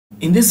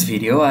In this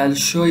video, I'll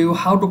show you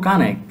how to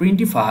connect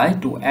Printify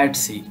to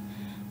Etsy.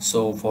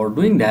 So for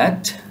doing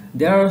that,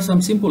 there are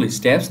some simple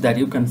steps that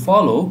you can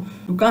follow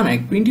to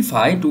connect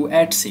Printify to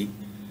Etsy.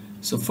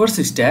 So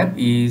first step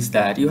is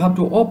that you have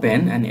to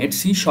open an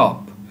Etsy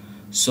shop.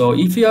 So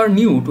if you are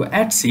new to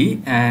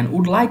Etsy and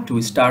would like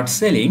to start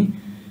selling,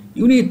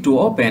 you need to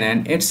open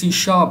an Etsy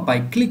shop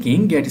by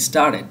clicking Get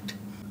Started.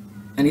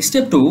 And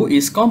step 2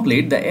 is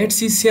complete the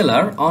Etsy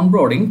seller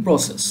onboarding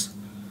process.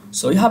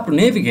 So you have to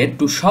navigate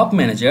to Shop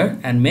Manager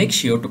and make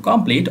sure to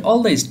complete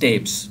all the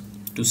steps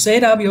to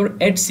set up your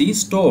Etsy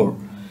store.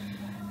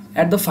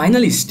 At the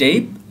final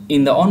step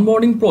in the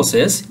onboarding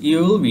process, you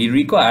will be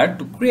required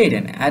to create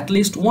at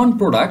least one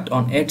product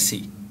on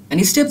Etsy.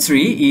 And step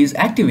 3 is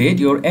activate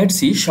your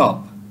Etsy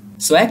shop.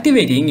 So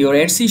activating your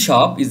Etsy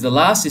shop is the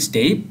last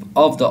step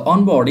of the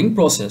onboarding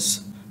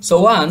process.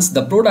 So once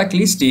the product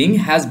listing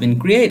has been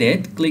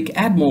created, click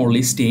Add More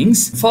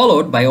Listings,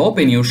 followed by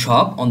Open Your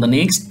Shop on the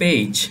next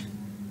page.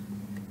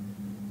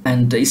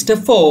 And step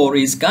 4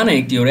 is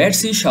connect your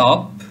Etsy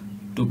shop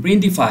to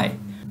Printify.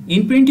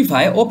 In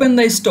Printify, open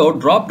the Store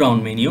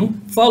drop-down menu,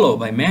 followed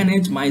by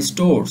Manage My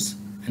Stores,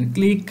 and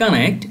click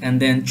Connect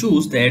and then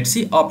choose the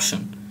Etsy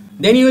option.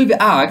 Then you will be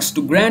asked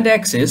to grant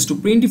access to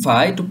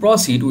Printify to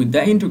proceed with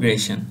the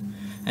integration.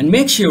 And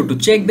make sure to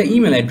check the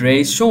email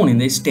address shown in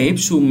the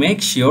steps to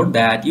make sure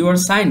that you are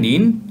signed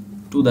in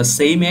to the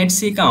same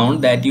Etsy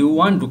account that you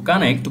want to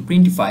connect to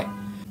Printify.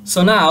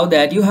 So now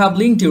that you have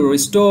linked your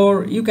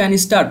store, you can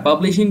start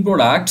publishing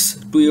products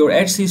to your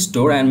Etsy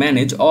store and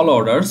manage all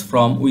orders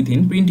from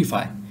within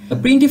Printify. The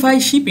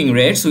Printify shipping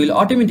rates will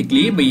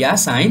automatically be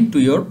assigned to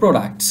your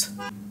products.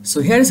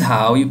 So here's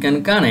how you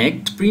can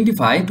connect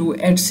Printify to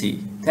Etsy.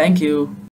 Thank you.